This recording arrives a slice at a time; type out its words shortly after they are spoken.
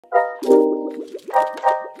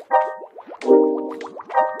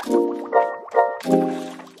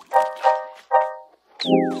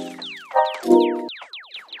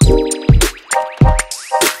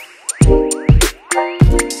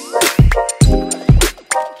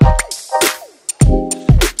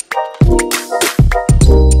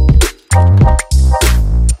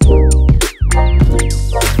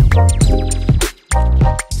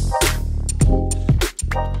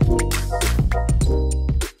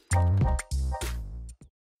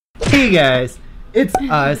Hey guys, it's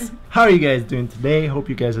us. How are you guys doing today? Hope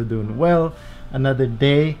you guys are doing well. Another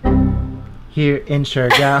day here in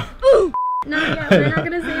Siargao. Not yet, we're not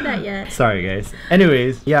gonna say that yet. Sorry guys.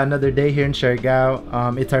 Anyways, yeah, another day here in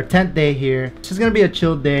Siargao. It's our 10th day here. It's just gonna be a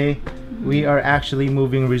chill day. We are actually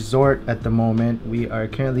moving resort at the moment. We are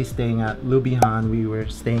currently staying at Lubihan. We were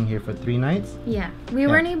staying here for 3 nights. Yeah, we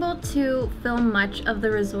weren't able to film much of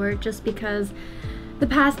the resort just because the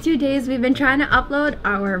past 2 days we've been trying to upload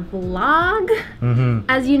our vlog.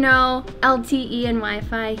 As you know, LTE and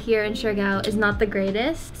Wi-Fi here in Siargao is not the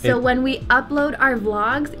greatest. So when we upload our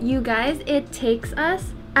vlogs, you guys, it takes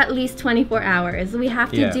us at least 24 hours. We have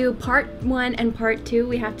to do part 1 and part 2.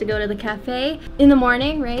 We have to go to the cafe in the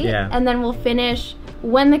morning, right? Yeah. And then we'll finish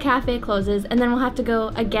when the cafe closes, and then we'll have to go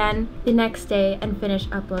again the next day and finish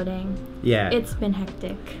uploading. Yeah. It's been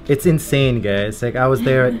hectic. It's insane, guys. Like, I was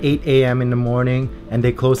there at 8 a.m. in the morning and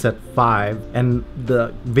they closed at 5 and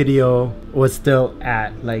the video was still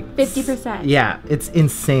at like 50%. Yeah, it's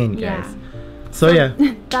insane, guys. Yeah. So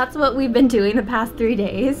yeah. That's what we've been doing the past 3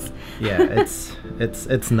 days. Yeah,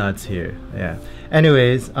 it's nuts here. Yeah.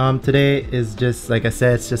 Anyways, today is just, like I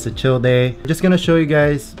said, it's just a chill day. Just gonna show you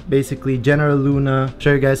guys basically General Luna,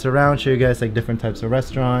 show you guys around, show you guys like different types of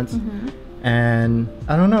restaurants. And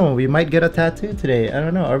I don't know, we might get a tattoo today. I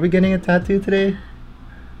don't know, are we getting a tattoo today?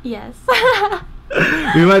 Yes.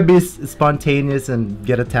 We might be spontaneous and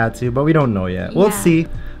get a tattoo, but we don't know yet. We'll see.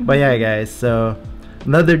 But yeah, guys, so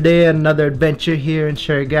another day, another adventure here in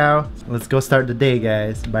Siargao. Let's go start the day,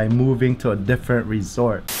 guys, by moving to a different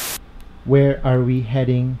resort. Where are we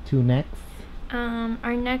heading to next?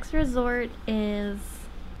 Our next resort is...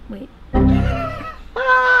 Wait.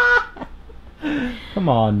 Come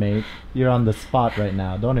on, mate. You're on the spot right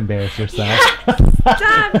now. Don't embarrass yourself.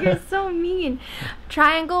 Stop! You're so mean.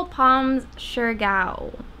 Triangle Palms,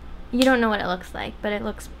 Siargao. You don't know what it looks like, but it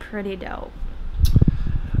looks pretty dope.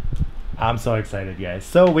 I'm so excited, guys.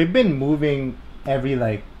 So we've been moving every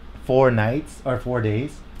like 4 nights or 4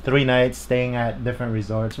 days. 3 nights staying at different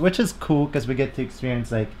resorts, which is cool because we get to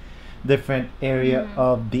experience like different area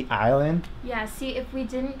of the island. Yeah, see, if we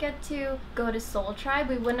didn't get to go to Soul Tribe,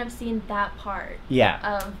 we wouldn't have seen that part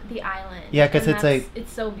of the island. Yeah, because it's like,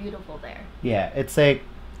 it's so beautiful there. Yeah, it's like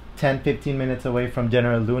 10-15 minutes away from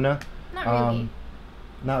General Luna. Not really.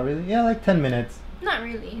 Not really? Yeah, like 10 minutes. Not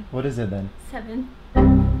really. What is it then? 7.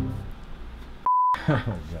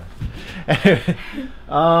 Oh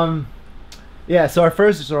god. Yeah, so our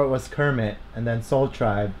first resort was Kermit, and then Soul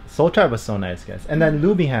Tribe. Soul Tribe was so nice, guys. And then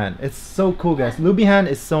Lubihan. It's so cool, guys. Lubihan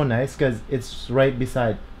is so nice because it's right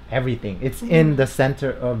beside everything. It's in the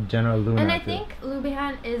center of General Luna. And I think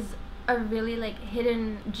Lubihan is a really like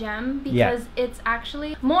hidden gem because it's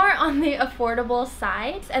actually more on the affordable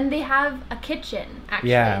side, and they have a kitchen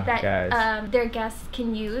actually that their guests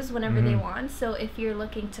can use whenever they want. So if you're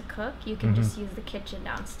looking to cook, you can just use the kitchen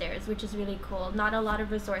downstairs, which is really cool. Not a lot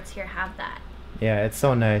of resorts here have that. Yeah, it's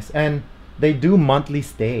so nice. And they do monthly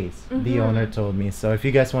stays, the owner told me. So if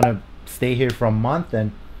you guys want to stay here for a month,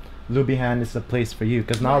 then Lubihan is a place for you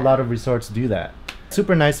because not a lot of resorts do that.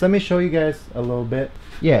 Super nice. Let me show you guys a little bit.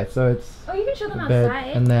 Yeah, so it's... Oh, you can show them bed,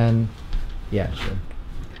 outside. and then... Yeah, sure.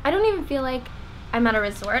 I don't even feel like I'm at a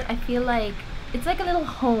resort. I feel like it's like a little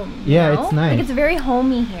home. Yeah, you know? it's nice. Like it's very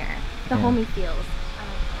homey here. The homey feels.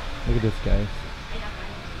 Look at this, guys.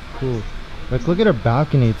 Cool. Like, look at our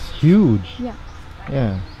balcony. It's huge. Yeah.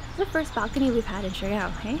 Yeah. It's the first balcony we've had in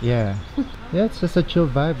Siargao, hey? Yeah. Yeah, it's just a chill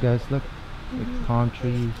vibe, guys. Look. Like palm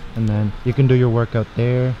trees. And then you can do your workout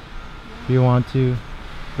there if you want to.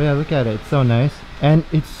 But yeah, look at it. It's so nice. And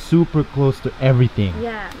it's super close to everything.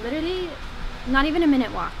 Yeah, literally not even a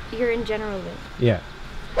minute walk. You're in General Luna. Yeah.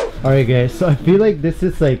 Alright guys, so I feel like this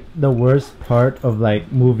is like the worst part of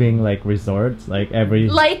like moving like resorts, like every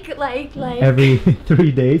every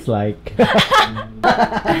 3 days, like.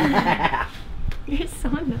 You're so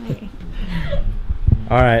annoying.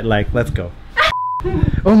 Alright, like, let's go.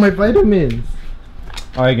 Oh, my vitamins.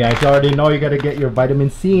 Alright guys, you already know you gotta get your vitamin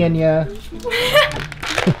C in ya.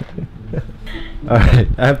 Alright,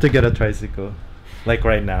 I have to get a tricycle. Like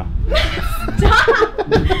right now. Stop!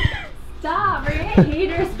 Stop, we're gonna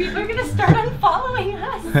haters. People are gonna start unfollowing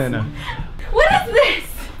us. I know. What is this?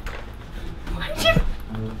 Why'd you...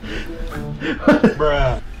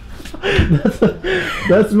 Bruh.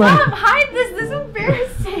 That's my... Stop, hide this. This is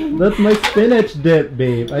embarrassing. That's my spinach dip,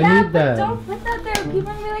 babe. I need that. Don't put that there. People are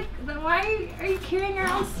gonna be like, why are you carrying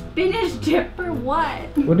around spinach dip for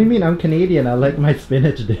what? What do you mean? I'm Canadian. I like my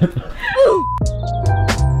spinach dip.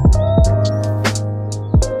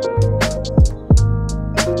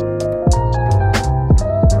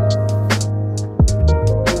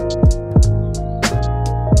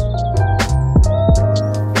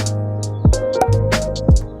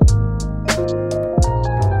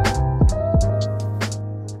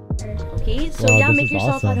 So Wow, yeah, this make is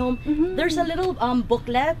yourself awesome. at home. There's a little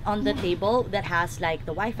booklet on the table that has like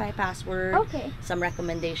the Wi-Fi password, Okay. some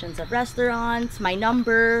recommendations of restaurants, my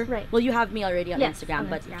number. Right. Well, you have me already on Yes, Instagram, on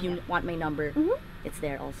but Instagram, if you yeah. want my number, it's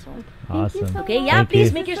there also. Awesome. Okay, yeah, Thank please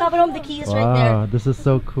you. make yourself at home. The key is right Wow, there. this is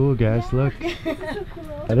so cool, guys. Look. This is so cool.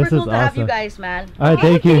 This Super is cool to have you awesome. guys, man. Alright,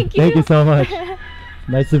 thank you. thank Thank you you. so much.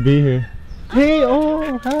 Nice to be here. Hey,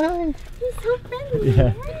 oh, hi. He's so friendly.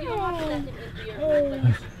 Yeah.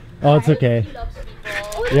 Oh, it's okay.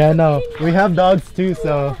 Yeah, no, we have dogs too,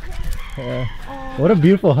 so. What a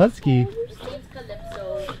beautiful husky.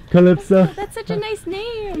 Calypso. That's such a nice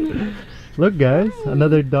name. Look, guys,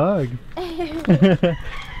 another dog. Hi,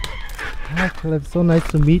 Calypso. Nice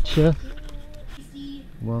to meet you.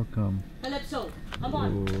 Welcome. Calypso, come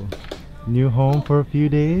on. Ooh. New home for a few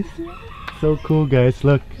days. So cool, guys.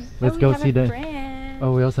 Look, let's go see the.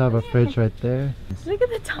 Oh, we also have a fridge right there. Look at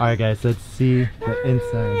the top. Alright, guys, let's see the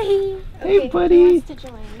inside. Hey, Okay, buddy. who wants to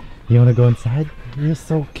join? You wanna go inside? You're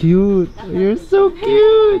so cute. You're so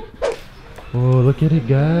cute. Oh, look at it,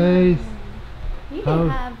 guys. You How could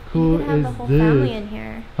have, cool you could have is the whole this? family in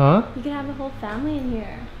here. Huh? You could have the whole family in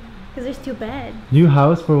here. Because there's 2 beds. New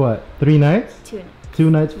house for what? 3 nights? 2 nights. 2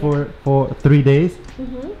 nights for 3 days?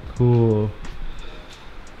 Mm-hmm. Cool.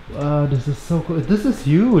 Wow, this is so cool. This is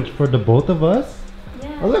huge for the both of us.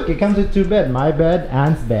 Yeah. Oh look, it comes with 2 beds. My bed,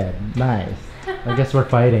 Anne's bed. Nice. I guess we're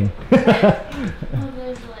fighting. Oh,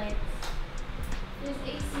 there's lights. There's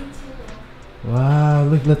AC too. Wow,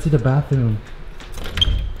 look, let's see the bathroom.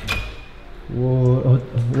 Whoa,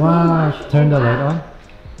 oh, wow, turn the light on.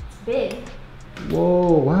 It's big.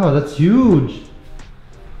 Whoa, wow, that's huge.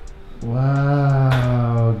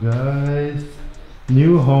 Wow, guys.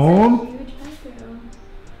 New home? Huge bathroom.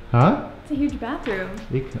 Huh? It's a huge bathroom.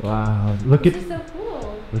 Wow, look This at is so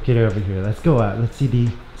cool. look at it over here. Let's go out. Let's see the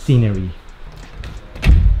scenery.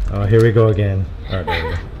 Oh, here we go again. Alright, there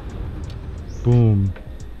we go. Boom.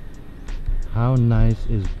 How nice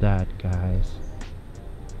is that, guys?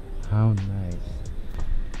 How nice.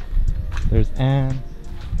 There's Anne.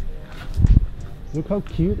 Look how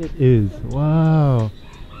cute it is. Wow.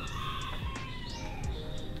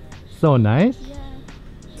 So nice. Yeah.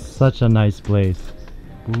 Such a nice place.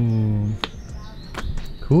 Boom.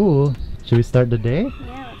 Cool. Should we start the day?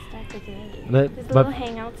 Yeah, let's start the day. Let- There's a but- little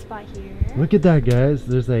hangout spot here. Look at that, guys.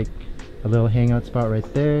 There's like a little hangout spot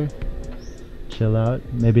right there. Chill out.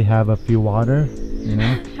 Maybe have a few water, you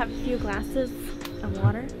know? Have a few glasses of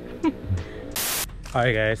water.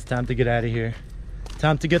 Alright, guys. Time to get out of here.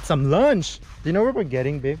 Time to get some lunch. Do you know where we're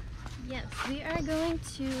getting, babe? Yes, we are going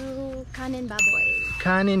to Kanin Baboy.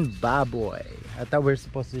 Kanin Baboy. I thought we were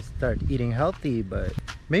supposed to start eating healthy, but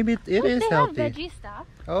maybe it is They healthy. have veggie stuff.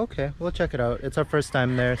 Oh, okay, we'll check it out. It's our first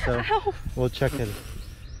time there, so Ow. we'll check it.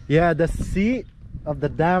 Yeah, the seat of the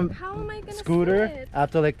damn How am I gonna scooter sit?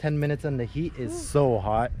 after like 10 minutes in the heat is so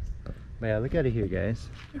hot. But yeah, look at it here, guys.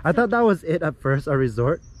 I thought that was it at first, a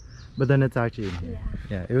resort, but then it's actually in here.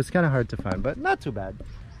 Yeah, it was kind of hard to find, but not too bad.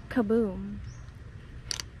 Kaboom.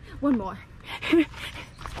 One more.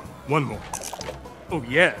 One more. Oh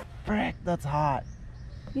yeah. Frick, that's hot.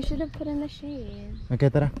 You should have put in the shade. Okay,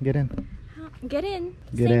 tara, get in. Get in.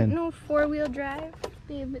 Get This in. ain't no 4-wheel drive.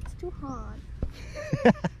 Babe, it's too hot.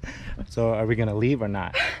 So are we gonna leave or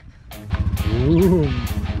not? Ooh.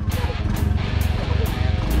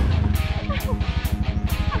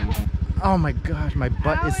 Oh my gosh, my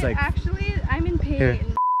butt is like... Actually, I'm in pain. Here.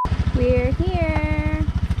 We're here.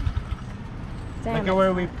 Damn Look it. at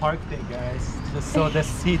where we parked it, guys. Just so the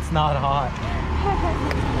seat's not hot.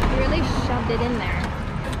 We really shoved it in there.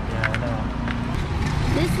 Yeah, I know.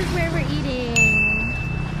 This is where we're eating.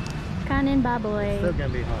 Kanin Still Baboy. gonna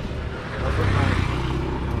be hot. I'll put my...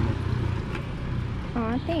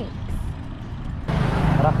 Aw, thanks.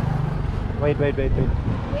 Tara. Wait. Wait. Tara.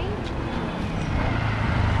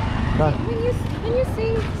 When you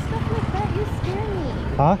say stuff like that, you scare me.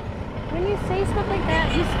 Huh? When you say stuff like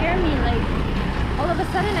that, you scare me. Like, all of a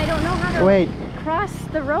sudden, I don't know how to Wait. cross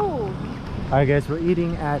the road. Alright guys, we're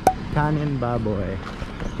eating at Kanin Baboy.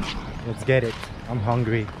 Let's get it. I'm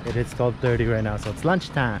hungry. It is 12:30 right now, so it's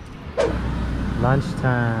lunchtime.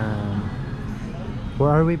 Lunchtime. Where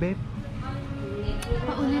are we, babe?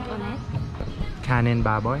 Kanin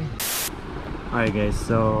Baboy. Alright guys,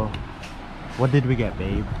 so what did we get,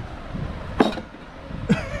 babe?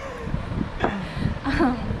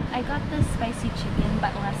 I got the spicy chicken,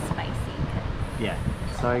 but less spicy. Yeah.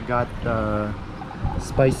 So I got the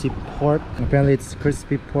spicy pork. Apparently it's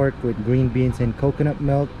crispy pork with green beans and coconut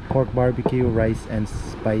milk, pork barbecue, rice, and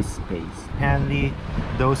spice paste. Apparently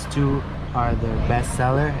those two are their best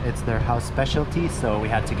seller. It's their house specialty, so we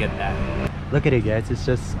had to get that. Look at it guys, it's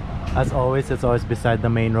just, as always, it's always beside the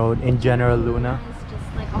main road in General Luna. It's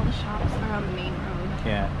just like all the shops are on the main road.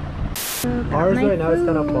 Yeah. Ours right now is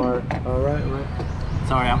kind of far. Alright, right.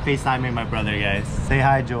 Sorry, I'm FaceTiming my brother, guys. Say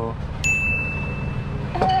hi, Joel.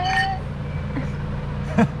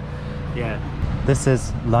 Yeah. This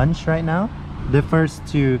is lunch right now. The first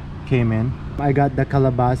two came in. I got the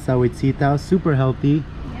kalabasa with sitaw, super healthy.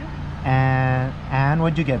 Yep. And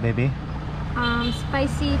what'd you get, baby?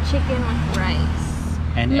 Spicy chicken with rice.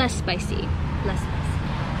 And less spicy. Less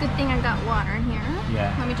spicy. Good thing I got water in here.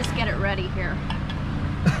 Yeah. Let me just get it ready here.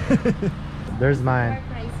 There's mine.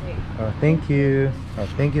 Oh, thank you. Oh,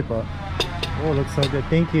 thank you, po. Oh, looks so good.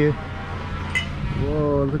 Thank you.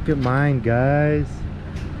 Whoa, look at mine, guys.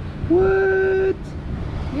 What?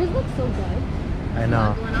 Yours looks so good. I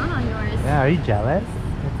know. What's going on yours? Yeah, are you jealous?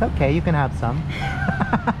 It's okay, you can have some.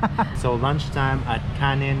 So lunchtime at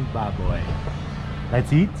Kanin Baboy.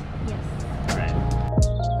 Let's eat? Yes. Alright.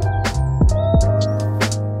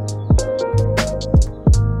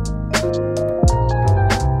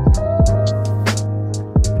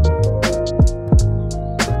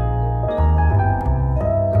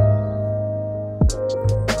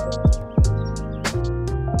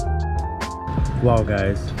 Wow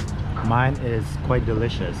guys, mine is quite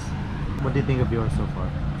delicious. What do you think of yours so far?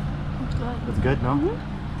 It's good. It's good, no?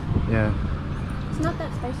 Mm-hmm. Yeah. It's not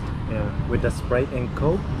that spicy. Yeah. With the Sprite and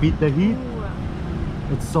Coke, beat the heat. Ooh.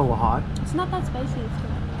 It's so hot. It's not that spicy. It's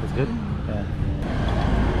good. It's good? Yeah.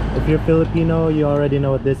 If you're Filipino, you already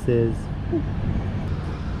know what this is. Look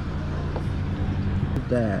at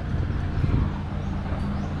that.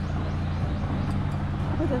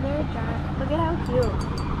 Look at there, John. Look at how cute.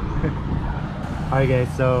 Alright guys,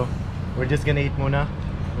 so we're just gonna eat muna.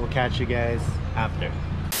 We'll catch you guys after.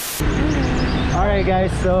 Alright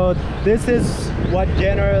guys, so this is what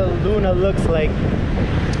General Luna looks like.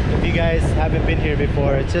 If you guys haven't been here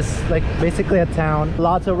before, it's just like basically a town.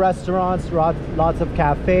 Lots of restaurants, lots of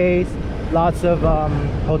cafes, lots of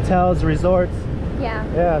hotels, resorts. Yeah.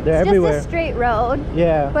 Yeah, they're It's everywhere. just a straight road.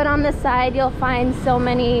 Yeah. But on the side, you'll find so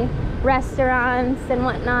many restaurants and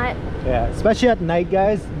whatnot. Yeah, especially at night,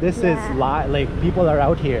 guys. This is like people are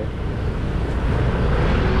out here.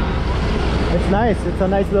 It's nice. It's a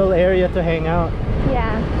nice little area to hang out.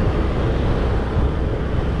 Yeah.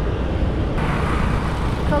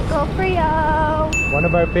 Coco Frio. One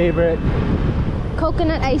of our favorite.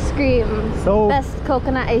 Coconut ice cream. So Best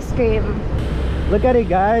coconut ice cream. look at it,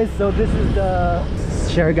 guys. So this is the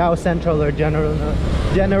Siargao Central or General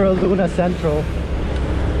Luna Central.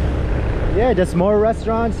 Yeah, just more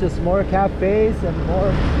restaurants, just more cafes and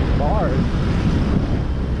more bars.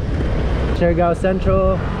 Siargao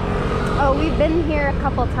Central. Oh, we've been here a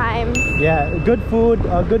couple times. Yeah, good food,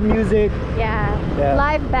 good music. Yeah.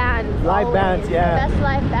 Live bands. Live bands, yeah. The best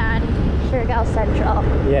live band, Siargao Central.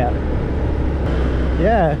 Yeah.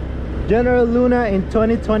 Yeah. General Luna in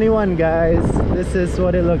 2021, guys. This is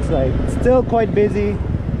what it looks like. Still quite busy,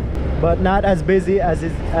 but not as busy as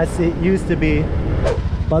it used to be.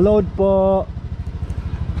 Palod po.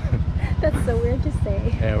 That's so weird to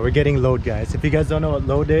say. Yeah, we're getting load, guys. If you guys don't know what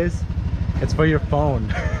load is, it's for your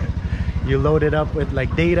phone. You load it up with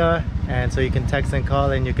like data, and so you can text and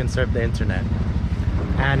call and you can surf the internet.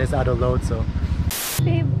 And it's out of load, so.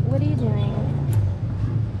 Babe, what are you doing?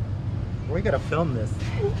 We gotta film this.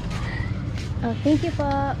 Oh, thank you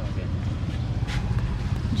po.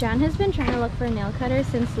 John has been trying to look for a nail cutter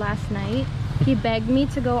since last night. He begged me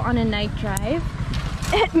to go on a night drive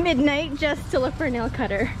at midnight just to look for a nail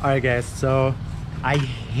cutter. Alright guys, so I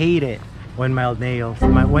hate it when my nails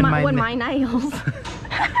when my nails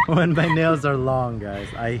when my nails are long, guys.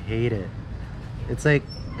 I hate it. It's like,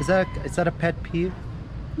 is that a pet peeve?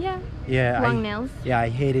 Yeah. Yeah. Long nails. Yeah, I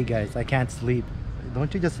hate it, guys. I can't sleep.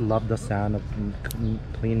 Don't you just love the sound of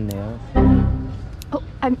clean nails? Oh,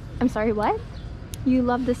 I'm sorry, what? You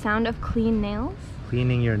love the sound of clean nails?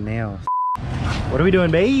 Cleaning your nails. What are we doing,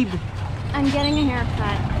 babe? I'm getting a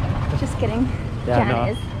haircut. Just kidding. Yeah, Jan no.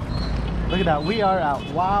 is. Look at that. We are at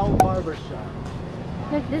Wow Barbershop.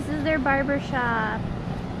 Look, this is their barber shop.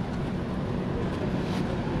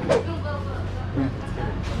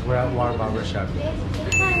 We're at Wow Barbershop.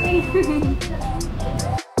 Hi.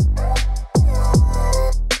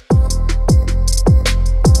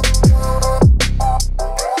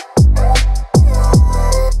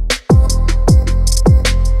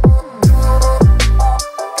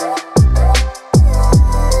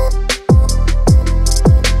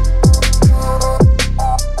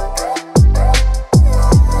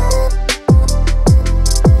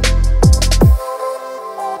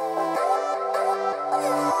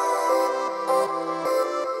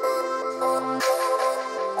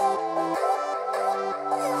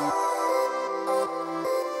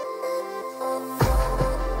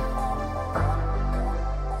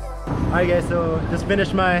 Alright guys, so just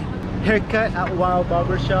finished my haircut at Wow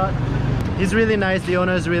Barbershop. He's really nice, the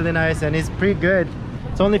owner is really nice, and he's pretty good.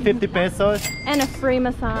 It's only 50 pesos. And a free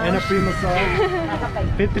massage. And a free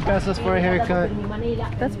massage. 50 pesos for a haircut.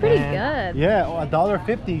 That's pretty good. Yeah,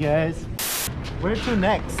 $1.50 guys. Where to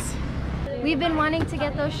next? We've been wanting to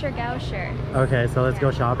get those Siargao shirts. Okay, so let's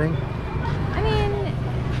go shopping. I mean,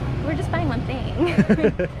 we're just buying one thing.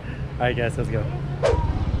 Alright guys, let's go.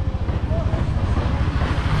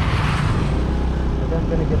 I'm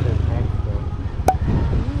gonna get this tank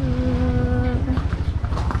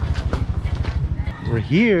though. We're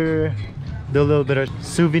here. Do a little bit of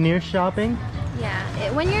souvenir shopping.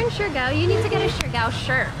 Yeah, when you're in Siargao, you need to get a Siargao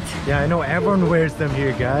shirt. Yeah, I know everyone wears them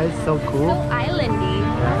here, guys. So cool. So islandy.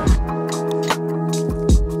 Yeah.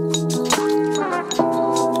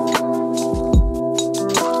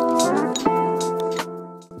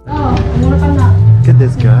 Look at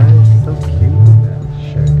this, guys. So cute.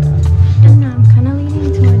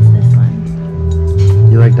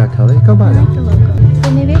 You like that color? Come I on. like the logo.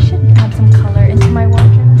 So maybe I should add some color into my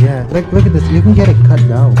wardrobe. Yeah, look at this. You can get it cut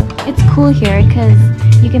down. It's cool here because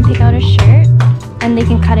you can pick out a shirt and they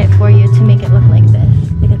can cut it for you to make it look like this,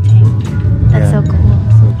 like a tank. That's so cool.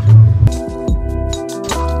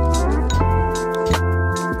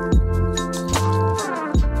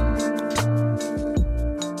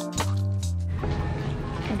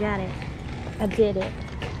 I got it. I did it.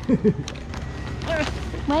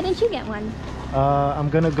 Why didn't you get one? I'm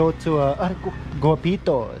gonna go to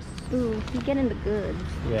Guapitos. Ooh, you getting the goods.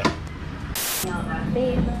 Yeah.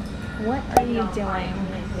 Babe, what are you doing?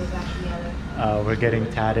 We're getting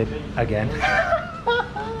tatted again.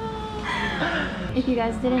 If you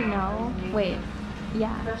guys didn't know, wait,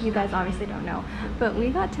 yeah, you guys obviously don't know, but we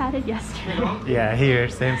got tatted yesterday. Yeah, here,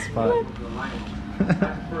 same spot.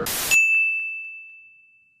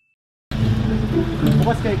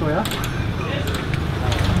 Bukas kayo, kuya?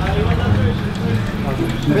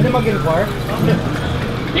 Pwede mag-inquire?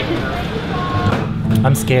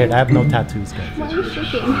 I'm scared. I have no tattoos, guys. Why are you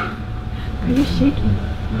shaking? Are you shaking?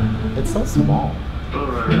 It's so small.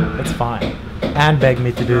 It's fine. Anne begged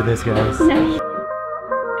me to do this, guys. No.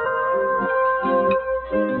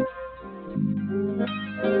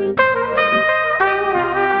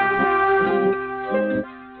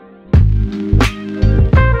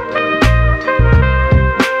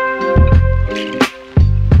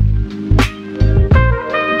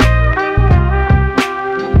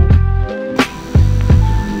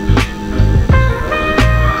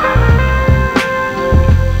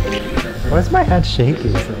 Why's my hand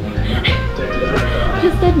shaking? Just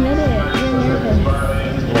admit it. You're nervous.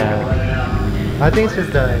 Yeah. I think it's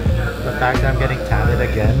just the fact that I'm getting tatted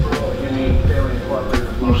again.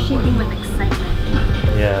 You're shaking with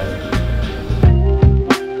excitement. Yeah.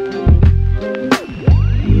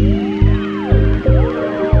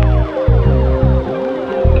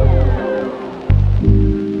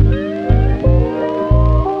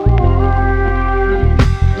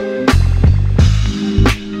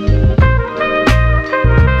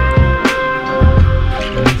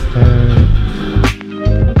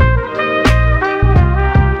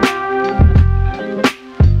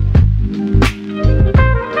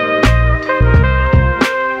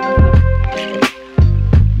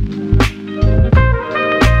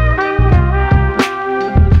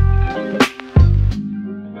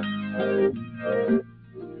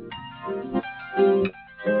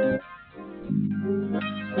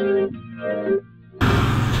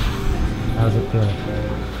 How's it feel?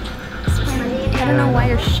 I don't know why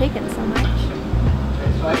you're shaking so much.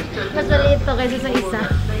 Mas maliit to kaysa sa isa.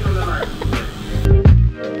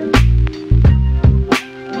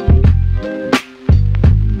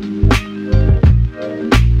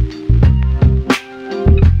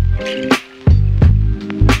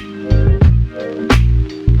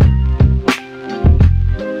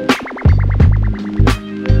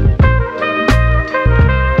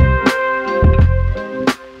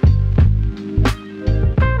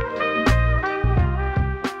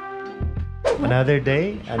 Another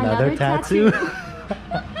day, another tattoo. Hello.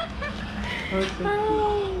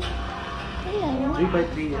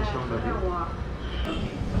 3x3 is shown by you.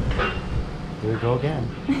 Here we go again.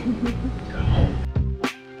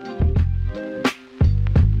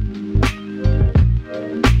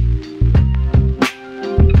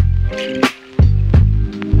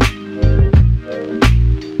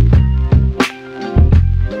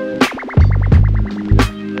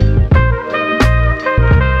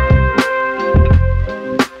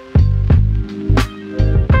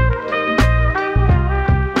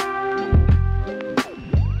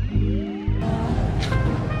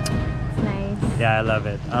 Yeah, I love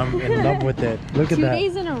it. I'm in love with it. Look at that. 2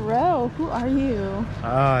 days in a row. Who are you? Oh,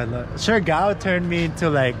 I love Siargao turned me into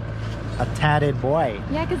like a tatted boy.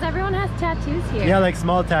 Yeah, because everyone has tattoos here. Yeah, like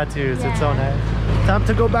small tattoos. Yeah. It's so nice. Time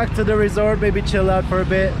to go back to the resort, maybe chill out for a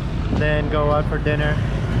bit, then go out for dinner.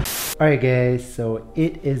 Alright guys, so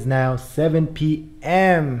it is now 7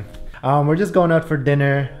 p.m. We're just going out for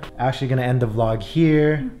dinner. Actually gonna end the vlog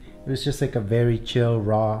here. It was just like a very chill,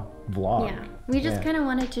 raw vlog. Yeah. We just kind of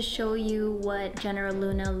wanted to show you what General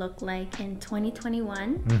Luna looked like in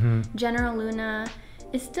 2021. General Luna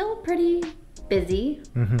is still pretty busy.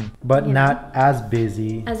 But not as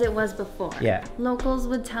busy as it was before. Yeah. Locals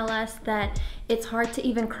would tell us that it's hard to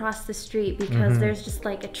even cross the street because there's just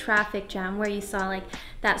like a traffic jam where you saw like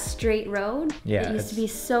that straight road. Yeah. It used to be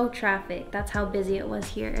so traffic. That's how busy it was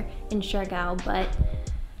here in Siargao, but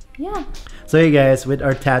yeah. So you guys, with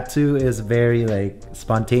our tattoo is very like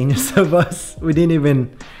spontaneous of us. We didn't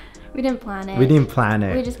plan it. We didn't plan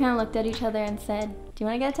it. We just kind of looked at each other and said, do you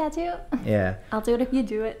want to get a tattoo? Yeah. I'll do it if you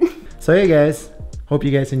do it. So hey guys, hope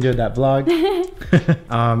you guys enjoyed that vlog.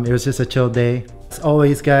 It was just a chill day. As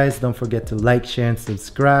always guys, don't forget to like, share, and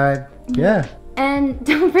subscribe. Yeah. And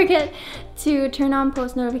don't forget to turn on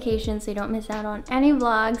post notifications so you don't miss out on any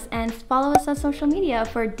vlogs, and follow us on social media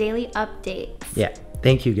for daily updates. Yeah.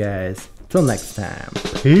 Thank you guys. Till next time.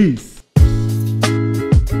 Peace.